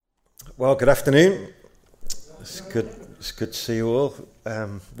Well, good afternoon. It's good to see you all.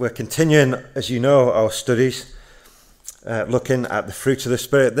 We're continuing, as you know, our studies looking at the fruit of the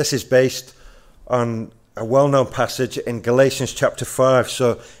Spirit. This is based on a well-known passage in Galatians chapter 5,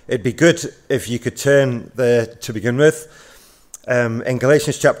 so it'd be good if you could turn there to begin with. In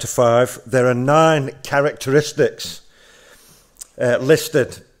Galatians chapter 5, there are 9 characteristics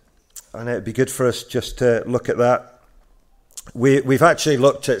listed, and it'd be good for us just to look at that. We've actually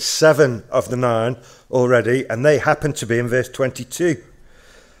looked at 7 of the 9 already, and they happen to be in verse 22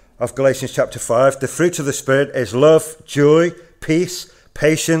 of Galatians chapter 5. The fruit of the Spirit is love, joy, peace,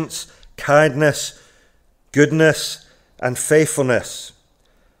 patience, kindness, goodness, and faithfulness.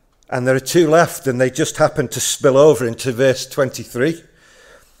 And there are 2 left, and they just happen to spill over into verse 23.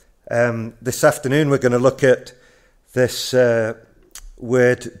 This afternoon we're going to look at this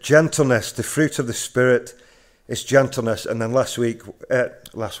word gentleness. The fruit of the Spirit is gentleness. And then next week,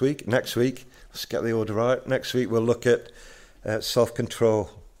 let's get the order right. Next week we'll look at self-control.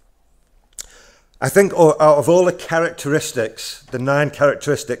 I think out of all the characteristics, the 9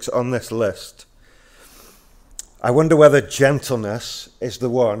 characteristics on this list, I wonder whether gentleness is the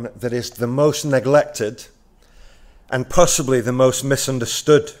one that is the most neglected and possibly the most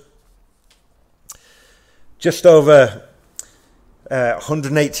misunderstood. Just over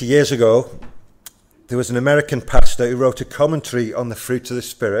 180 years ago, there was an American pastor who wrote a commentary on the fruit of the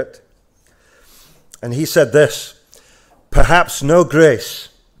Spirit. And he said this: perhaps no grace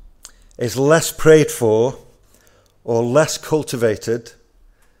is less prayed for or less cultivated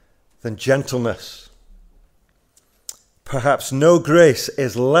than gentleness. Perhaps no grace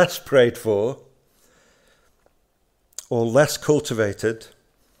is less prayed for or less cultivated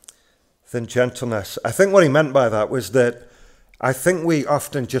than gentleness. I think what he meant by that was that I think we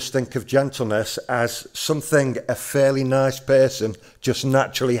often just think of gentleness as something a fairly nice person just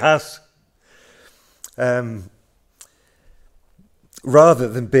naturally has, rather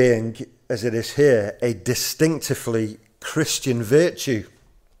than being, as it is here, a distinctively Christian virtue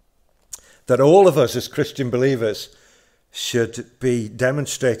that all of us as Christian believers should be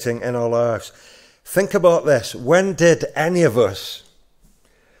demonstrating in our lives. Think about this. When did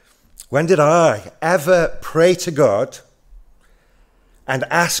I ever pray to God and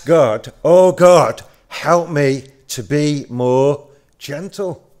ask God, oh God, help me to be more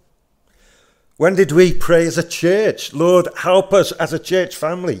gentle? When did we pray as a church, Lord, help us as a church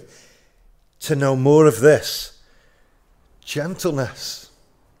family to know more of this gentleness?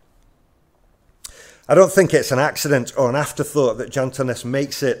 I don't think it's an accident or an afterthought that gentleness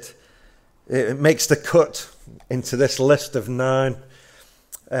makes the cut into this list of 9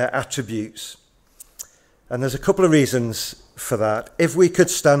 attributes. And there's a couple of reasons for that. If we could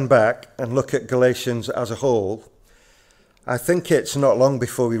stand back and look at Galatians as a whole, I think it's not long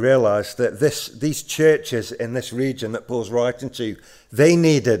before we realise that these churches in this region that Paul's writing to, they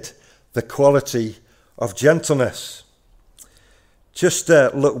needed the quality of gentleness. Just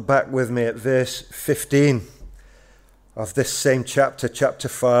look back with me at verse 15 of this same chapter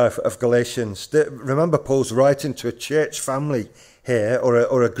 5 of Galatians. Remember, Paul's writing to a church family here,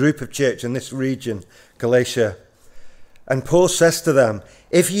 or a group of church in this region, Galatia. And Paul says to them,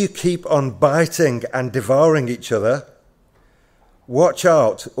 if you keep on biting and devouring each other, watch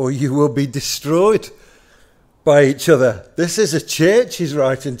out or you will be destroyed by each other. This is a church he's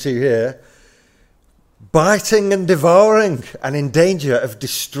writing to here, biting and devouring and in danger of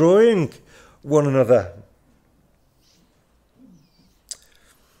destroying one another.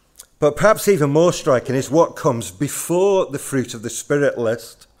 But perhaps even more striking is what comes before the fruit of the Spirit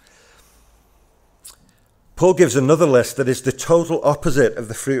list. Paul gives another list that is the total opposite of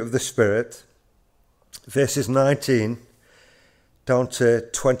the fruit of the Spirit. Verses 19 down to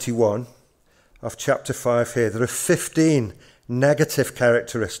 21 of chapter 5 here. There are 15 negative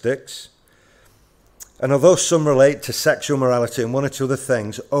characteristics. And although some relate to sexual morality and one or two other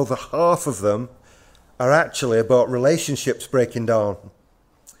things, over half of them are actually about relationships breaking down.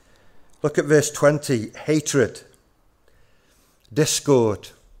 Look at verse 20. Hatred, discord,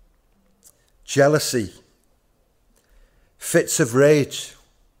 jealousy, fits of rage,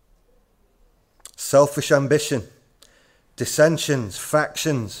 selfish ambition, dissensions,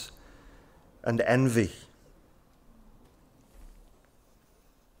 factions, and envy.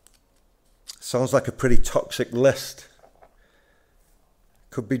 Sounds like a pretty toxic list.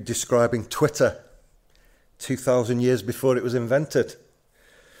 Could be describing Twitter 2,000 years before it was invented.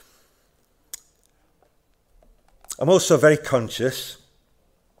 I'm also very conscious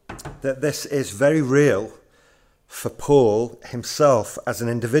that this is very real for Paul himself as an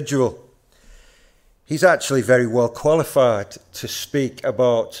individual. he's actually very well qualified to speak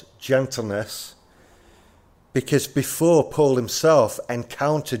about gentleness, because before Paul himself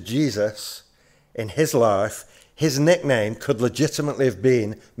encountered Jesus in his life, his nickname could legitimately have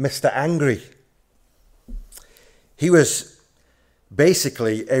been Mr. Angry. He was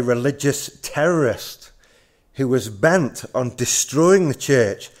basically a religious terrorist who was bent on destroying the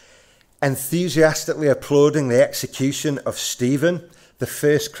church, enthusiastically applauding the execution of Stephen, the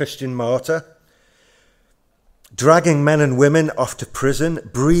first Christian martyr, dragging men and women off to prison,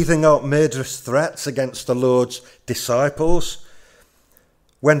 breathing out murderous threats against the Lord's disciples.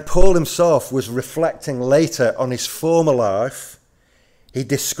 When Paul himself was reflecting later on his former life, he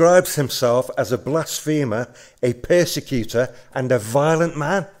describes himself as a blasphemer, a persecutor, and a violent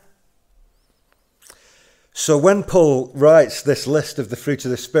man. So when Paul writes this list of the fruit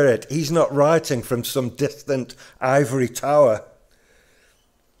of the Spirit, he's not writing from some distant ivory tower.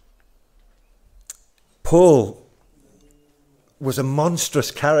 Paul was a monstrous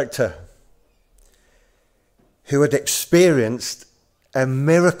character who had experienced a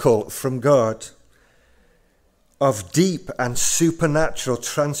miracle from God of deep and supernatural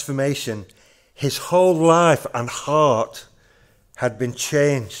transformation. His whole life and heart had been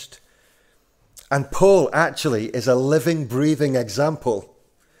changed. And Paul actually is a living, breathing example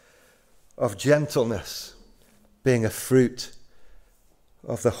of gentleness being a fruit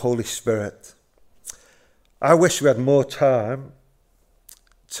of the Holy Spirit. I wish we had more time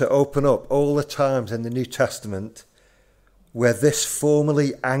to open up all the times in the New Testament where this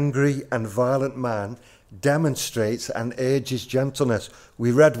formerly angry and violent man demonstrates and urges gentleness.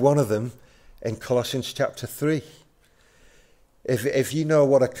 We read one of them in Colossians chapter 3. If you know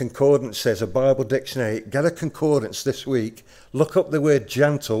what a concordance says, a Bible dictionary, get a concordance this week, look up the word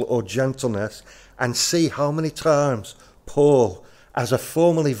gentle or gentleness and see how many times Paul, as a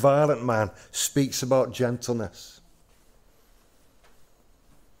formerly violent man, speaks about gentleness.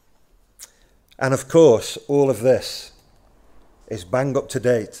 And of course, all of this is bang up to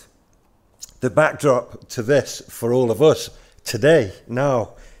date. The backdrop to this for all of us today,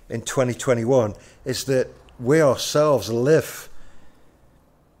 now in 2021, is that we ourselves live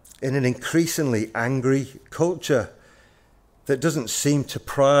in an increasingly angry culture that doesn't seem to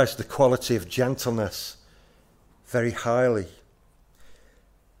prize the quality of gentleness very highly.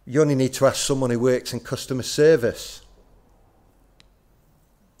 You only need to ask someone who works in customer service,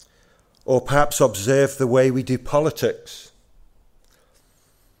 or perhaps observe the way we do politics,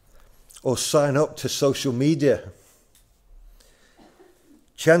 or sign up to social media.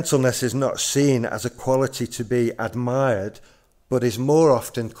 Gentleness is not seen as a quality to be admired, but is more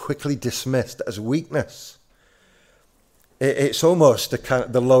often quickly dismissed as weakness. It's almost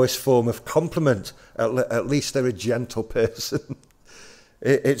the lowest form of compliment. At least they're a gentle person.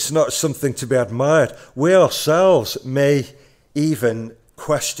 It's not something to be admired. We ourselves may even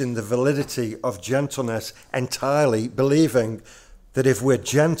question the validity of gentleness entirely, believing that if we're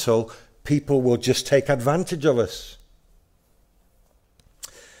gentle, people will just take advantage of us.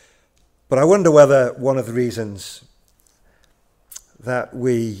 But I wonder whether one of the reasons that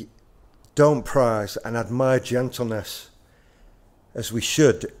we don't prize and admire gentleness as we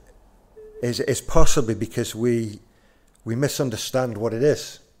should is possibly because we misunderstand what it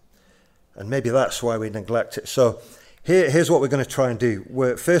is. And maybe that's why we neglect it. So here's what we're going to try and do.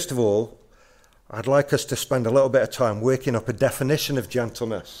 First of all, I'd like us to spend a little bit of time working up a definition of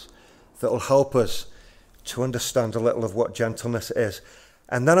gentleness that will help us to understand a little of what gentleness is.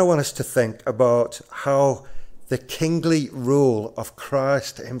 And then I want us to think about how the kingly rule of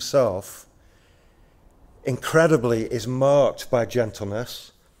Christ himself incredibly is marked by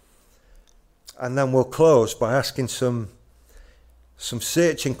gentleness. And then we'll close by asking some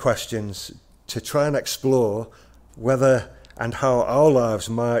searching questions to try and explore whether and how our lives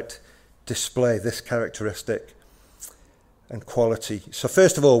might display this characteristic and quality. So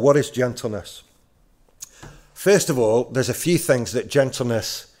first of all, what is gentleness? First of all, there's a few things that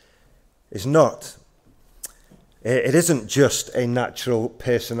gentleness is not. It isn't just a natural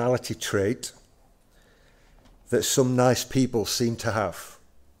personality trait that some nice people seem to have.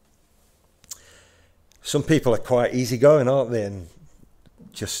 Some people are quite easygoing, aren't they, and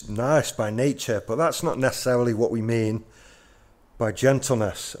just nice by nature, but that's not necessarily what we mean by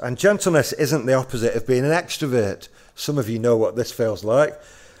gentleness. And gentleness isn't the opposite of being an extrovert. Some of you know what this feels like.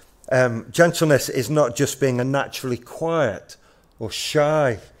 Gentleness is not just being a naturally quiet or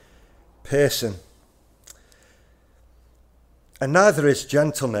shy person. And neither is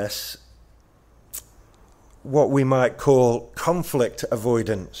gentleness what we might call conflict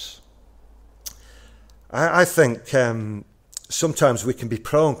avoidance. I think sometimes we can be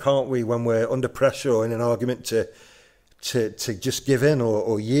prone, can't we, when we're under pressure or in an argument to just give in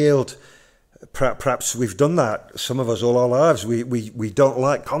or yield. Perhaps we've done that, some of us, all our lives. We don't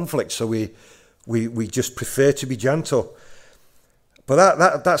like conflict, so we just prefer to be gentle.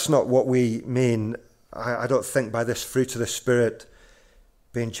 But that's not what we mean, I don't think, by this fruit of the Spirit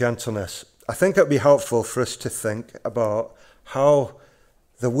being gentleness. I think it would be helpful for us to think about how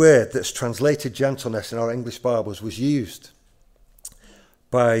the word that's translated gentleness in our English Bibles was used.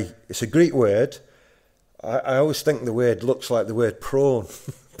 It's a Greek word. I always think the word looks like the word prawn,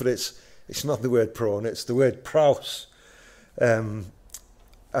 but it's not the word prawn, it's the word praus. And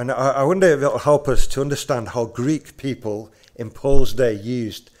I wonder if it'll help us to understand how Greek people in Paul's day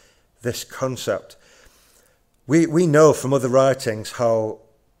used this concept. We know from other writings how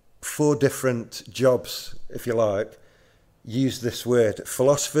 4 different jobs, if you like, use this word.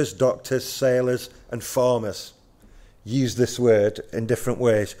 Philosophers, doctors, sailors, and farmers use this word in different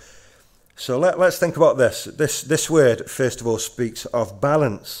ways. So let's think about this. This word, first of all, speaks of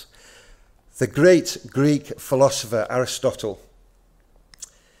balance. The great Greek philosopher Aristotle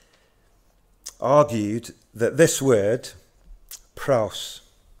argued that this word, praus,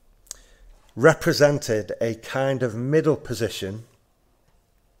 represented a kind of middle position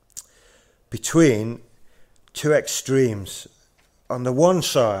between 2 extremes. On the one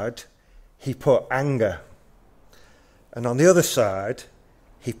side, he put anger, and on the other side,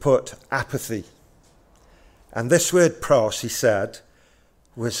 he put apathy. And this word praus, he said,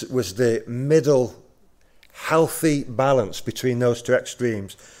 was the middle, healthy balance between those 2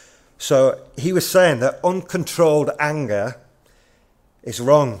 extremes. So he was saying that uncontrolled anger is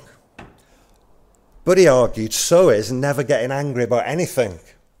wrong. But he argued, so is never getting angry about anything.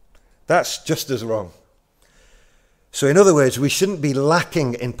 That's just as wrong. So in other words, we shouldn't be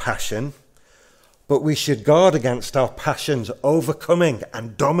lacking in passion, but we should guard against our passions overcoming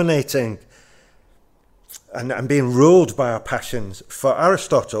and dominating and being ruled by our passions. For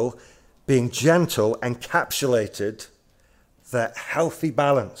Aristotle, being gentle encapsulated that healthy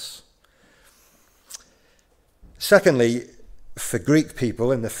balance. Secondly, for Greek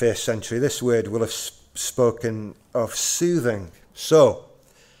people in the 1st century, this word will have spoken of soothing. So,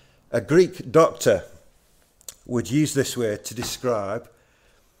 a Greek doctor would use this word to describe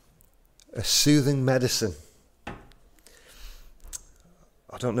a soothing medicine. I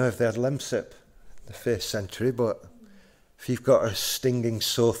don't know if they had Lemsip in the 1st century, but if you've got a stinging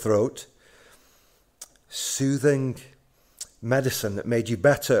sore throat, soothing medicine that made you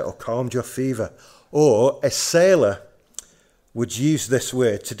better or calmed your fever. Or a sailor would use this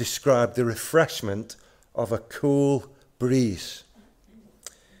word to describe the refreshment of a cool breeze.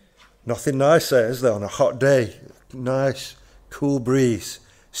 Nothing nicer, is there, on a hot day? Nice, cool breeze,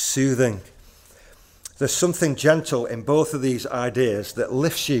 soothing. There's something gentle in both of these ideas that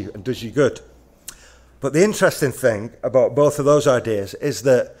lifts you and does you good. But the interesting thing about both of those ideas is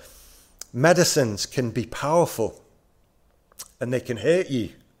that medicines can be powerful and they can hurt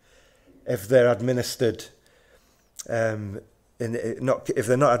you if they're administered if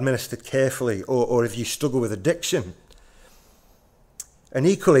they're not administered carefully, or if you struggle with addiction. And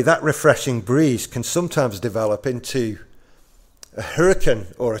equally, that refreshing breeze can sometimes develop into a hurricane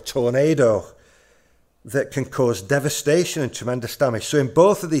or a tornado that can cause devastation and tremendous damage. So in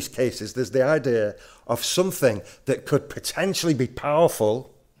both of these cases, there's the idea of something that could potentially be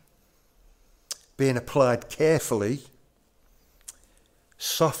powerful being applied carefully,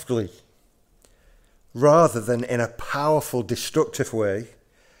 softly, rather than in a powerful, destructive way.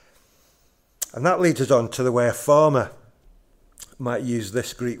 And that leads us on to the way a farmer might use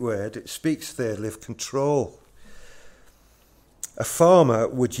this Greek word. It speaks, thirdly, of control. A farmer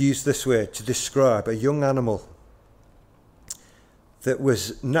would use this word to describe a young animal that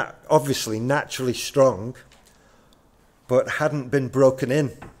was obviously naturally strong, but hadn't been broken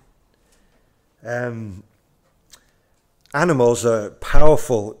in. Animals are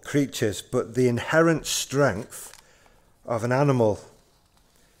powerful creatures, but the inherent strength of an animal,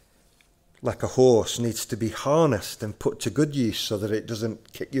 like a horse, needs to be harnessed and put to good use so that it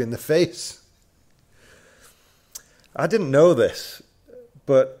doesn't kick you in the face. I didn't know this,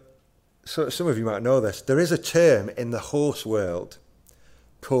 but some of you might know this. There is a term in the horse world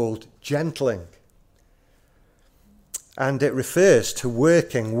called gentling, and it refers to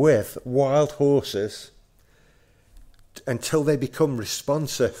working with wild horses until they become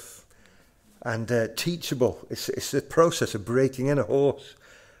responsive and teachable. It's a process of breaking in a horse.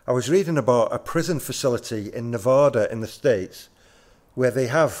 I was reading about a prison facility in Nevada in the States where they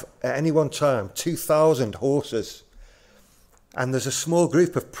have at any one time 2,000 horses, and there's a small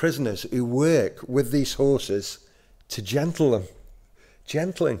group of prisoners who work with these horses to gentle them.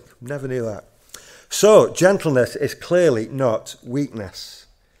 Gentling, never knew that. So, gentleness is clearly not weakness.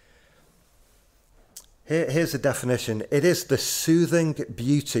 Here's the definition. It is the soothing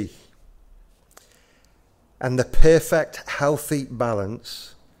beauty and the perfect, healthy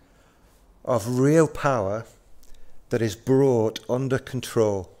balance of real power that is brought under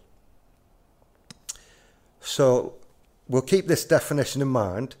control. So, we'll keep this definition in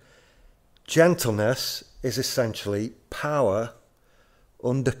mind. Gentleness is essentially power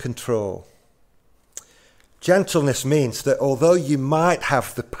under control. Gentleness means that although you might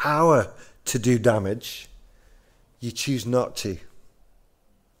have the power to do damage, you choose not to.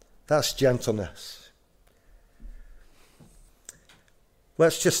 That's gentleness.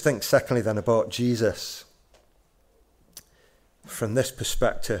 Let's just think secondly then about Jesus. From this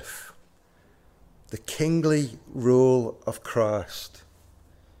perspective, the kingly rule of Christ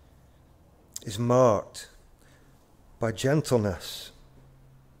is marked by gentleness.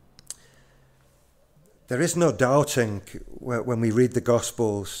 There is no doubting when we read the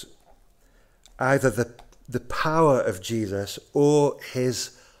Gospels either the power of Jesus or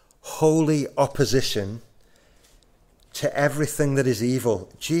his holy opposition to everything that is evil.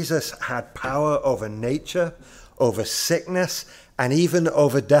 Jesus had power over nature, over sickness, and even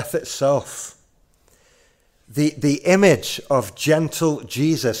over death itself. The image of gentle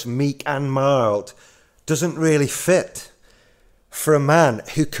Jesus, meek and mild, doesn't really fit for a man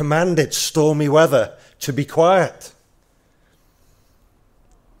who commanded stormy weather to be quiet.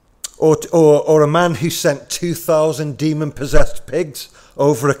 Or a man who sent 2,000 demon-possessed pigs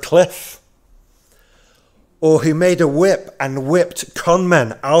over a cliff. Or who made a whip and whipped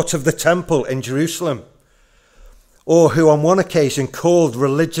conmen out of the temple in Jerusalem. Or who on one occasion called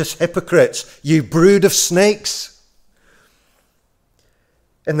religious hypocrites, "You brood of snakes."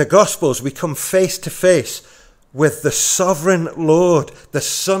 In the Gospels, we come face to face with the sovereign Lord, the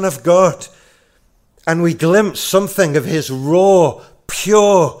Son of God, and we glimpse something of his raw,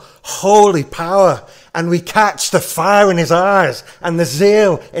 pure, holy power, and we catch the fire in his eyes and the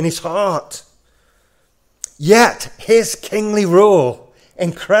zeal in his heart. Yet his kingly rule,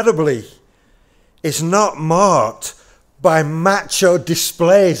 incredibly, is not marked by macho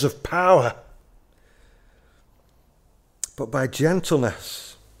displays of power, but by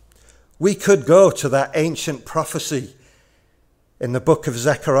gentleness. We could go to that ancient prophecy in the book of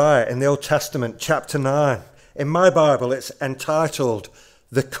Zechariah in the Old Testament, chapter 9. In my Bible, it's entitled,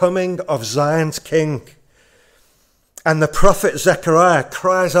 "The Coming of Zion's King." And the prophet Zechariah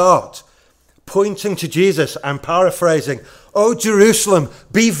cries out, pointing to Jesus and paraphrasing, "O Jerusalem,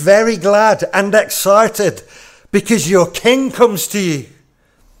 be very glad and excited, because your king comes to you.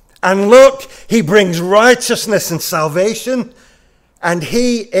 And look, he brings righteousness and salvation, and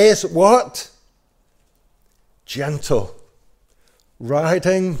he is" what? Gentle,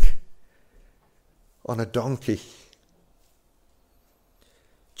 riding on a donkey.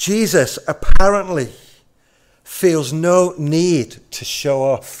 Jesus apparently feels no need to show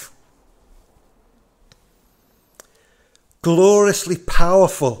off. Gloriously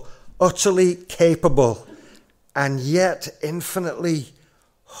powerful, utterly capable, and yet infinitely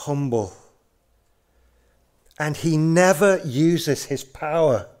humble. And he never uses his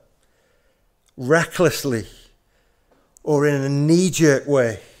power recklessly or in a knee-jerk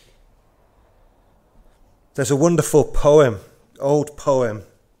way. There's a wonderful poem, old poem,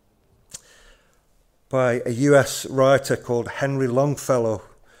 by a US writer called Henry Longfellow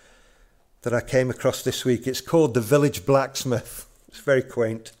that I came across this week. It's called The Village Blacksmith. It's very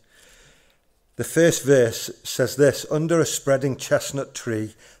quaint. The first verse says this: "Under a spreading chestnut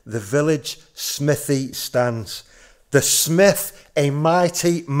tree, the village smithy stands. The smith, a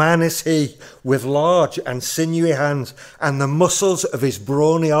mighty man is he, with large and sinewy hands, and the muscles of his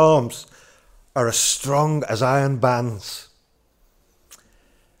brawny arms are as strong as iron bands."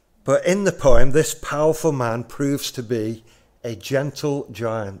 But in the poem, this powerful man proves to be a gentle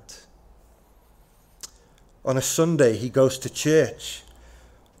giant. On a Sunday, he goes to church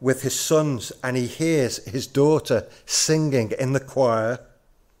with his sons and he hears his daughter singing in the choir.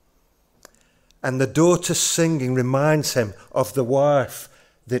 And the daughter's singing reminds him of the wife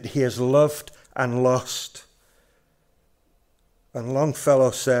that he has loved and lost. And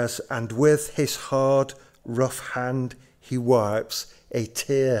Longfellow says, "And with his hard, rough hand he wipes a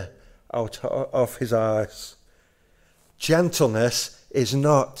tear out of his eyes." Gentleness is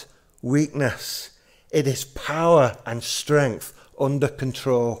not weakness. It is power and strength under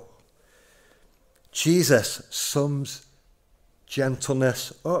control. Jesus sums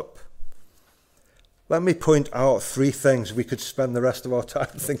gentleness up. let me point out three things. We could spend the rest of our time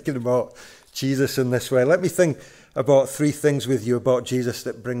thinking about Jesus in this way. Let me think about three things with you about Jesus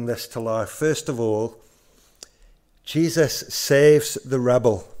that bring this to life. First of all, Jesus saves the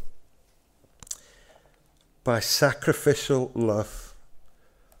rebel by sacrificial love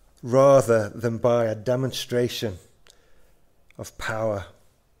rather than by a demonstration of power.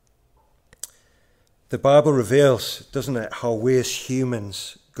 The Bible reveals, doesn't it, how we as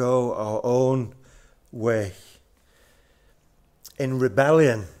humans go our own way in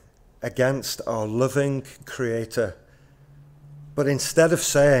rebellion against our loving Creator. But instead of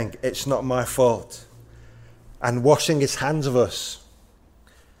saying, it's not my fault, and washing his hands of us,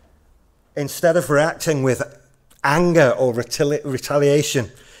 instead of reacting with anger or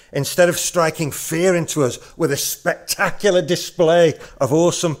retaliation, instead of striking fear into us with a spectacular display of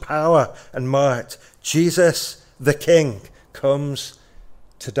awesome power and might, Jesus, the King, comes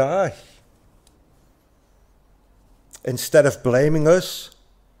to die. Instead of blaming us,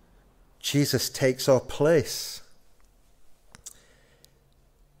 Jesus takes our place.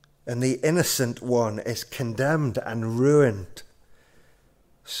 And the innocent one is condemned and ruined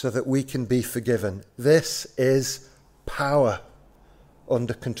so that we can be forgiven. This is power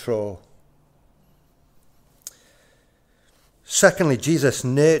under control. Secondly, Jesus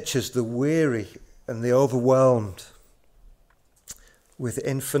nurtures the weary and the overwhelmed with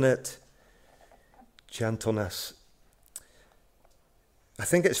infinite gentleness. I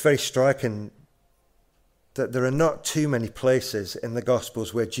think it's very striking that there are not too many places in the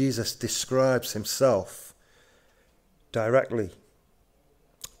Gospels where Jesus describes himself directly.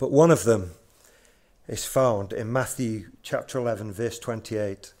 But one of them is found in Matthew chapter 11, verse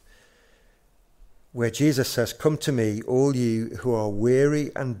 28, where Jesus says, "Come to me, all you who are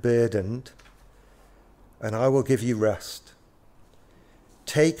weary and burdened, and I will give you rest.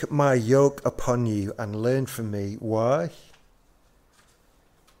 Take my yoke upon you and learn from me." Why?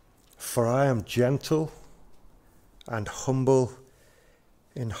 "For I am gentle and humble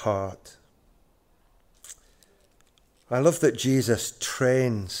in heart." I love that Jesus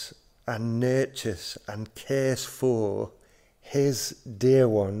trains and nurtures and cares for his dear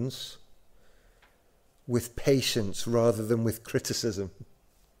ones with patience rather than with criticism.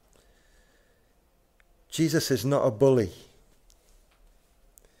 Jesus is not a bully.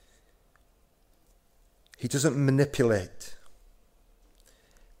 He doesn't manipulate.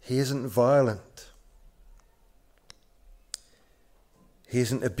 He isn't violent. He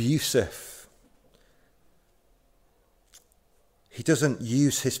isn't abusive. He doesn't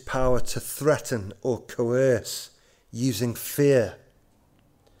use his power to threaten or coerce using fear.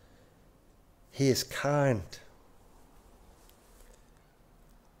 He is kind.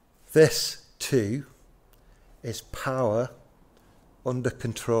 This, too, is power under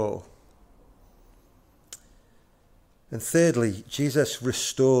control. And thirdly, Jesus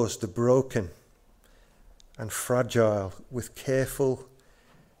restores the broken and fragile with careful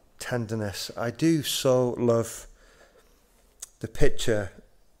tenderness. I do so love the picture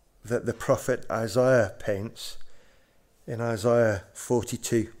that the prophet Isaiah paints in Isaiah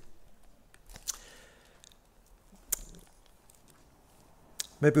 42.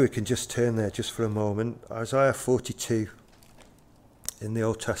 Maybe we can just turn there just for a moment. Isaiah 42 in the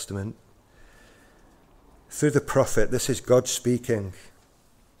Old Testament. Through the prophet, this is God speaking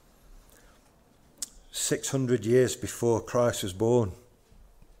 600 years before Christ was born.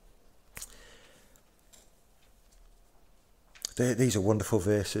 These are wonderful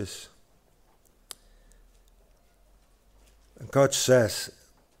verses. And God says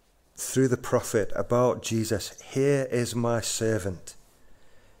through the prophet about Jesus, "Here is my servant,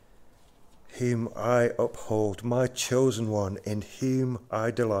 whom I uphold, my chosen one, in whom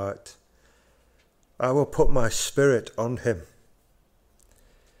I delight. I will put my spirit on him,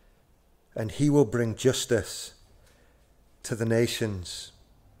 and he will bring justice to the nations."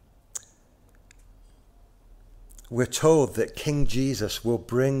 We're told that King Jesus will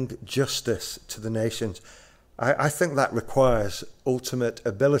bring justice to the nations. I think that requires ultimate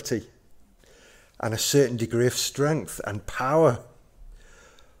ability and a certain degree of strength and power.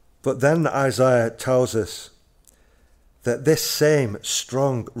 But then Isaiah tells us that this same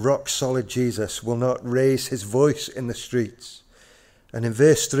strong, rock-solid Jesus will not raise his voice in the streets. And in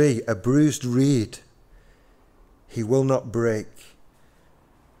verse 3, a bruised reed he will not break,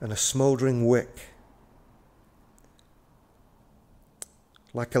 and a smouldering wick,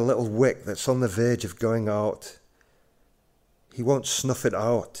 like a little wick that's on the verge of going out, he won't snuff it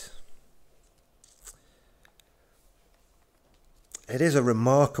out. It is a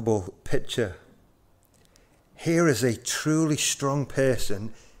remarkable picture. Here is a truly strong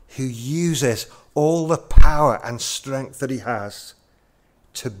person who uses all the power and strength that he has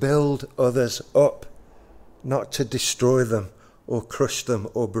to build others up, not to destroy them or crush them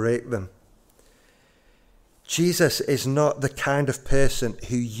or break them. Jesus is not the kind of person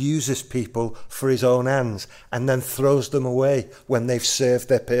who uses people for his own ends and then throws them away when they've served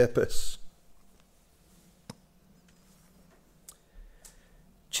their purpose.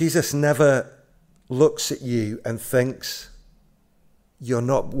 Jesus never looks at you and thinks you're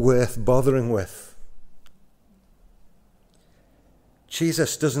not worth bothering with.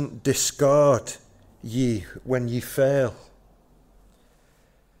 Jesus doesn't discard you when you fail.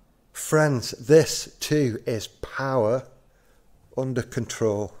 Friends, this too is power under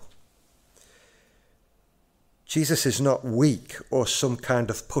control. Jesus is not weak or some kind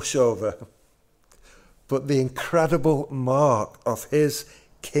of pushover, but the incredible mark of his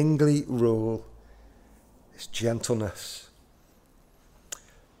kingly rule is gentleness.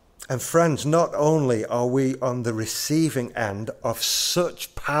 And friends, not only are we on the receiving end of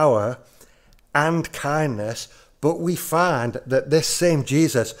such power and kindness, but we find that this same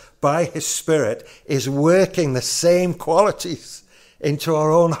Jesus, by his Spirit, is working the same qualities into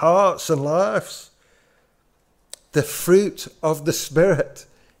our own hearts and lives. The fruit of the Spirit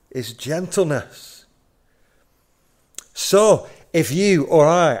is gentleness. So, if you or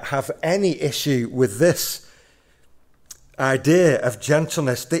I have any issue with this idea of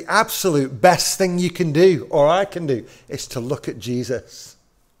gentleness, the absolute best thing you can do, or I can do, is to look at Jesus.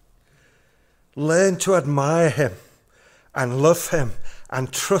 Learn to admire him and love him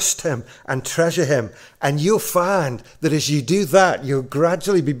and trust him and treasure him. And you'll find that as you do that, you'll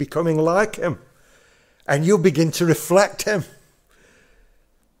gradually be becoming like him. And you'll begin to reflect him.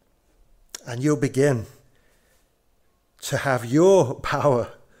 And you'll begin to have your power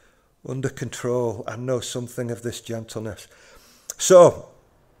under control and know something of this gentleness. So,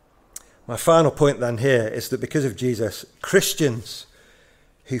 my final point then here is that because of Jesus, Christians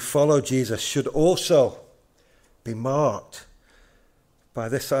who follow Jesus should also be marked by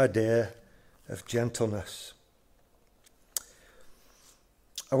this idea of gentleness.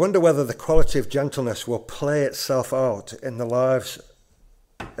 I wonder whether the quality of gentleness will play itself out in the lives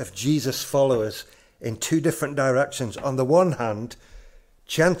of Jesus' followers in two different directions. On the one hand,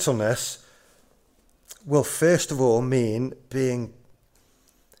 gentleness will first of all mean being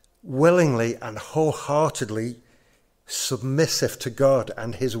willingly and wholeheartedly submissive to God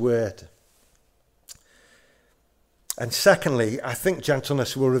and his word. And secondly, I think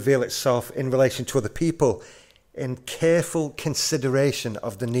gentleness will reveal itself in relation to other people in careful consideration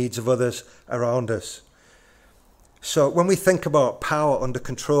of the needs of others around us. So when we think about power under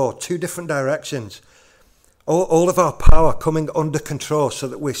control, two different directions, all of our power coming under control so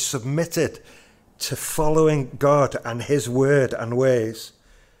that we're submitted to following God and his word and ways.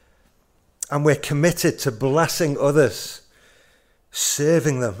 And we're committed to blessing others,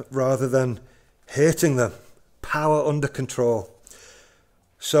 serving them rather than hurting them. Power under control.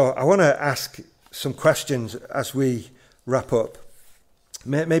 So I want to ask some questions as we wrap up.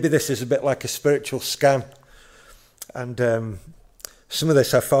 Maybe this is a bit like a spiritual scan. And some of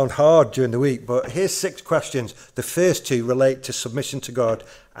this I found hard during the week. But here's 6 questions. The first 2 relate to submission to God.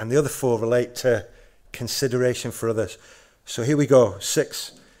 And the other 4 relate to consideration for others. So here we go.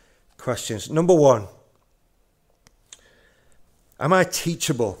 6 questions. Number 1, am I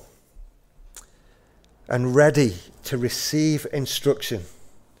teachable and ready to receive instruction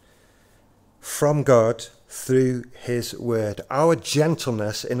from God through his word? Our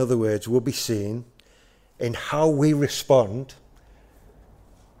gentleness, in other words, will be seen in how we respond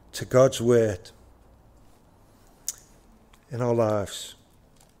to God's word in our lives.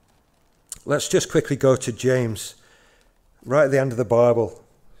 Let's just quickly go to James, right at the end of the Bible.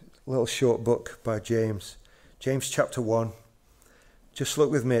 A little short book by James. James chapter 1. Just look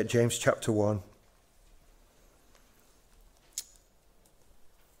with me at James chapter 1.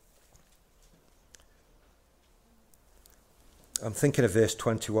 I'm thinking of verse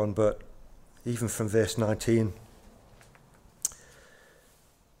 21, but even from verse 19.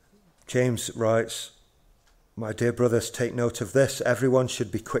 James writes, "My dear brothers, take note of this. Everyone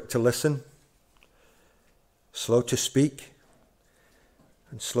should be quick to listen, slow to speak,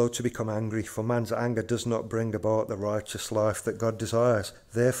 and slow to become angry, for man's anger does not bring about the righteous life that God desires.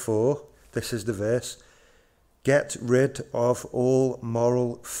 Therefore," this is the verse, "get rid of all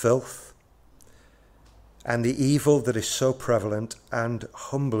moral filth and the evil that is so prevalent, and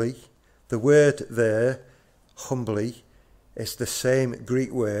humbly," the word there, humbly, is the same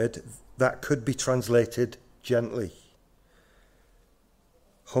Greek word that could be translated gently.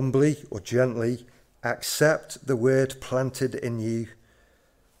 Humbly or gently accept the word planted in you,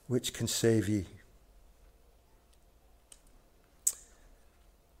 which can save you.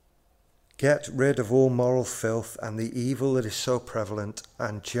 Get rid of all moral filth and the evil that is so prevalent,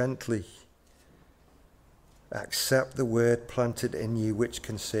 and gently accept the word planted in you which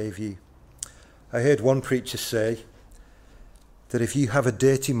can save you. I heard one preacher say that if you have a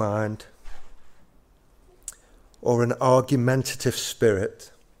dirty mind or an argumentative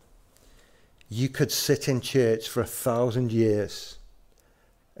spirit, you could sit in church for 1,000 years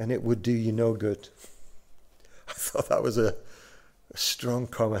and it would do you no good. I thought that was a strong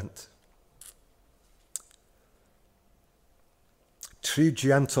comment. True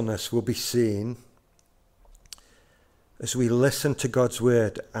gentleness will be seen as we listen to God's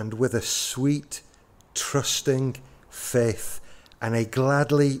word and with a sweet, trusting faith and a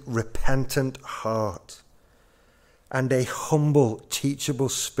gladly repentant heart and a humble, teachable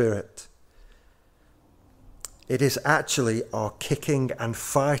spirit. It is actually our kicking and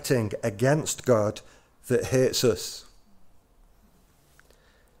fighting against God that hurts us.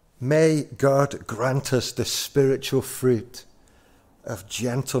 May God grant us the spiritual fruit of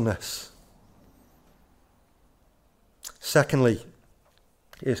gentleness. Secondly,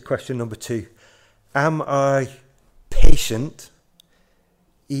 here's question number 2. Am I patient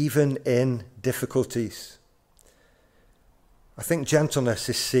even in difficulties? I think gentleness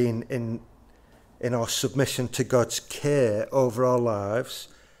is seen in our submission to God's care over our lives,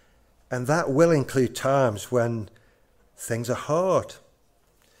 and that will include times when things are hard.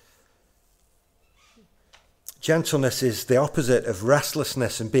 Gentleness is the opposite of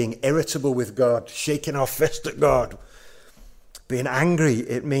restlessness and being irritable with God, shaking our fist at God. Being angry,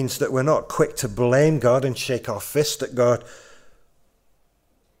 it means that we're not quick to blame God and shake our fist at God,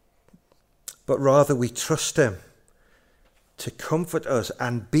 but rather we trust him to comfort us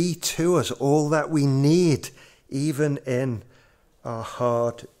and be to us all that we need, even in our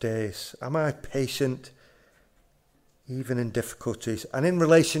hard days. Am I patient even in difficulties? And in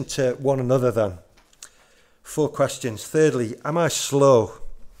relation to one another then, 4 questions. Thirdly, am I slow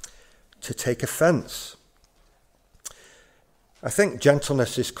to take offence? I think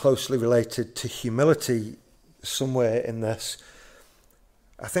gentleness is closely related to humility somewhere in this.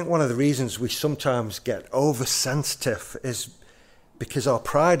 I think one of the reasons we sometimes get oversensitive is because our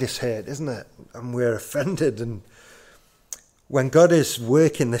pride is hurt, isn't it? And we're offended. And when God is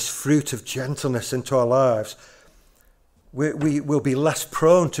working this fruit of gentleness into our lives, we will be less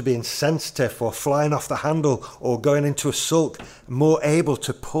prone to being sensitive or flying off the handle or going into a sulk, more able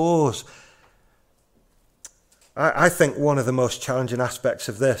to pause. I think one of the most challenging aspects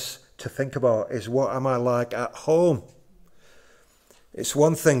of this to think about is, what am I like at home? It's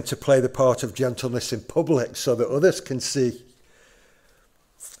one thing to play the part of gentleness in public so that others can see.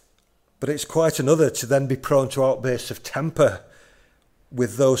 But it's quite another to then be prone to outbursts of temper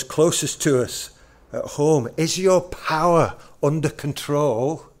with those closest to us at home. Is your power under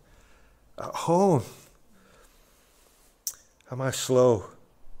control at home? Am I slow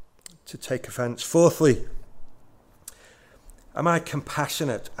to take offence? Fourthly, am I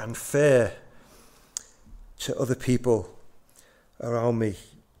compassionate and fair to other people around me?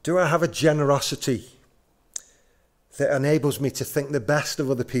 Do I have a generosity that enables me to think the best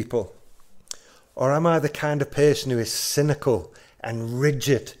of other people? Or am I the kind of person who is cynical and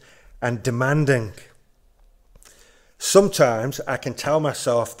rigid and demanding? Sometimes I can tell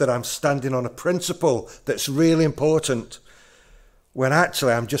myself that I'm standing on a principle that's really important, when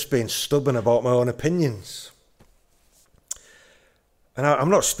actually I'm just being stubborn about my own opinions. And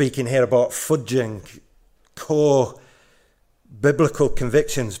I'm not speaking here about fudging core biblical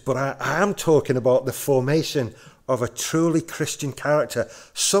convictions, but I am talking about the formation of a truly Christian character.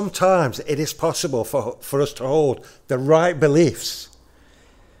 Sometimes it is possible for us to hold the right beliefs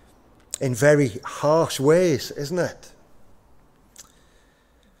in very harsh ways, isn't it?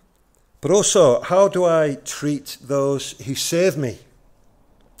 But also, how do I treat those who serve me,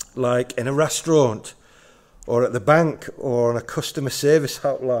 like in a restaurant or at the bank or on a customer service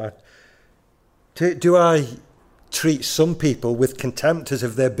hotline? Do I treat some people with contempt as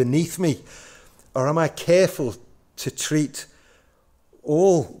if they're beneath me? Or am I careful to treat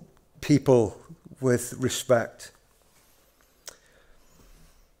all people with respect?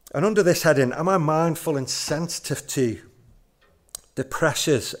 And under this heading, am I mindful and sensitive to the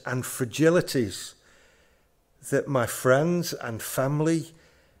pressures and fragilities that my friends and family,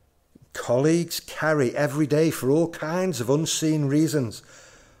 colleagues carry every day for all kinds of unseen reasons?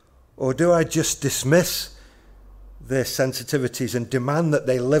 Or do I just dismiss their sensitivities and demand that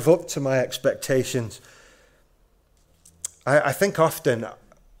they live up to my expectations? I think often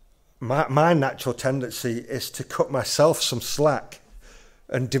my natural tendency is to cut myself some slack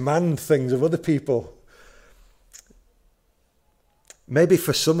and demand things of other people. maybe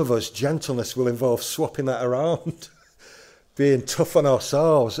for some of us, gentleness will involve swapping that around, being tough on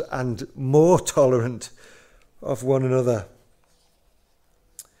ourselves and more tolerant of one another.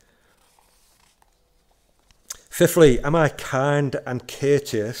 Fifthly, am I kind and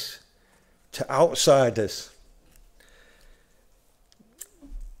courteous to outsiders?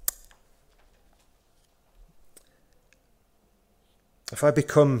 If I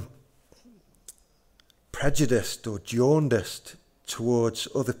become prejudiced or jaundiced towards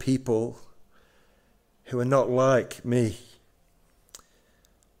other people who are not like me,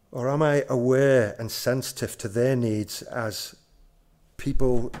 or am I aware and sensitive to their needs as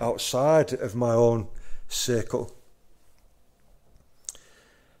people outside of my own circle?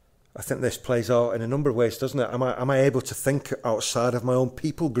 I think this plays out in a number of ways, doesn't it? Am I able to think outside of my own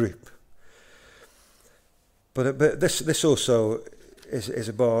people group? But this also is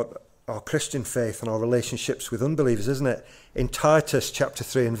about our Christian faith and our relationships with unbelievers, isn't it? In Titus chapter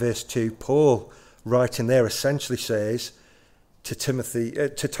 3 and verse 2, Paul, writing there, essentially says to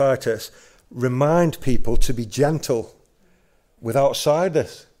Titus, remind people to be gentle with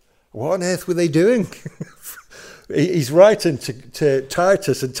outsiders. What on earth were they doing? He's writing to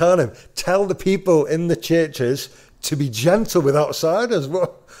Titus and telling him, tell the people in the churches to be gentle with outsiders.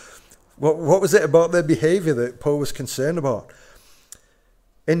 What was it about their behaviour that Paul was concerned about?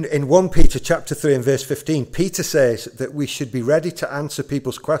 In 1 Peter chapter 3 and verse 15, Peter says that we should be ready to answer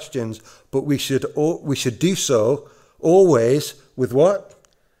people's questions, but we should do so always with what?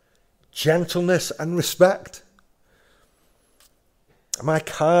 Gentleness and respect. Am I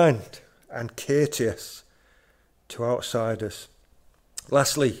kind and courteous to outsiders?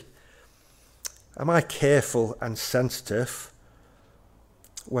 Lastly, am I careful and sensitive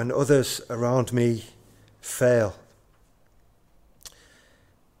when others around me fail?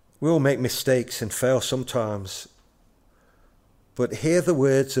 We all make mistakes and fail sometimes, but hear the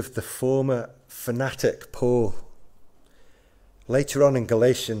words of the former fanatic Paul. Later on in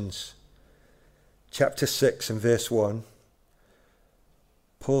Galatians chapter 6 and verse 1,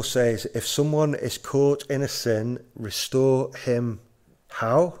 Paul says, if someone is caught in a sin, restore him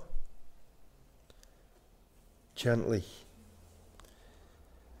how? Gently.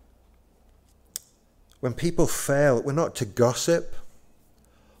 When people fail, we're not to gossip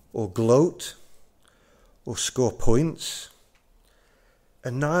or gloat or score points,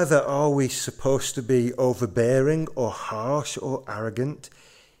 and neither are we supposed to be overbearing or harsh or arrogant,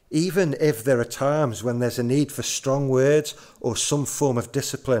 even if there are times when there's a need for strong words or some form of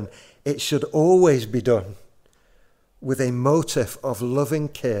discipline. It should always be done with a motive of loving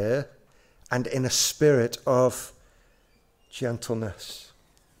care and in a spirit of gentleness.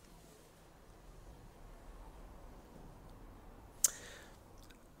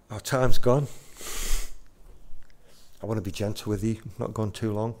 Our time's gone. I want to be gentle with you, not gone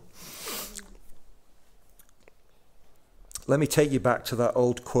too long. Let me take you back to that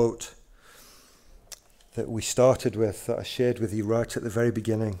old quote that we started with, that I shared with you right at the very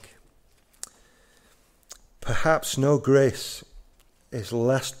beginning. Perhaps no grace is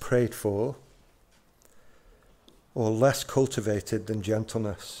less prayed for or less cultivated than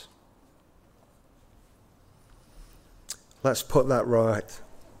gentleness. Let's put that right.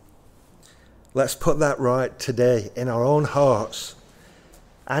 Let's put that right today in our own hearts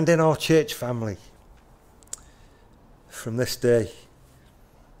and in our church family. From this day,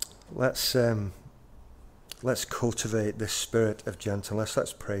 let's cultivate this spirit of gentleness.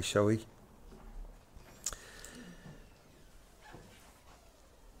 Let's pray, shall we?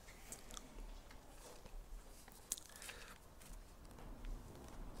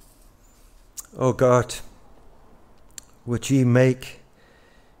 Oh God, would you make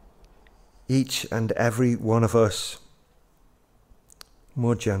each and every one of us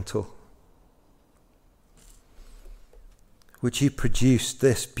more gentle? Would you produce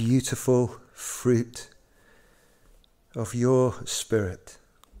this beautiful fruit of your Spirit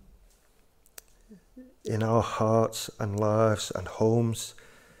in our hearts and lives and homes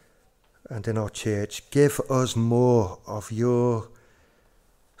and in our church? Give us more of your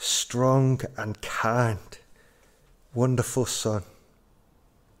strong and kind, wonderful Son,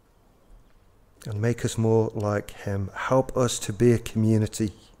 and make us more like him. Help us to be a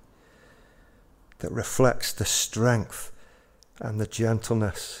community that reflects the strength and the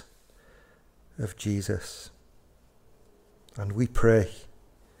gentleness of Jesus. And we pray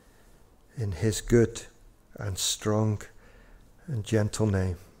in his good and strong and gentle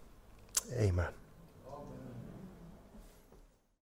name. Amen.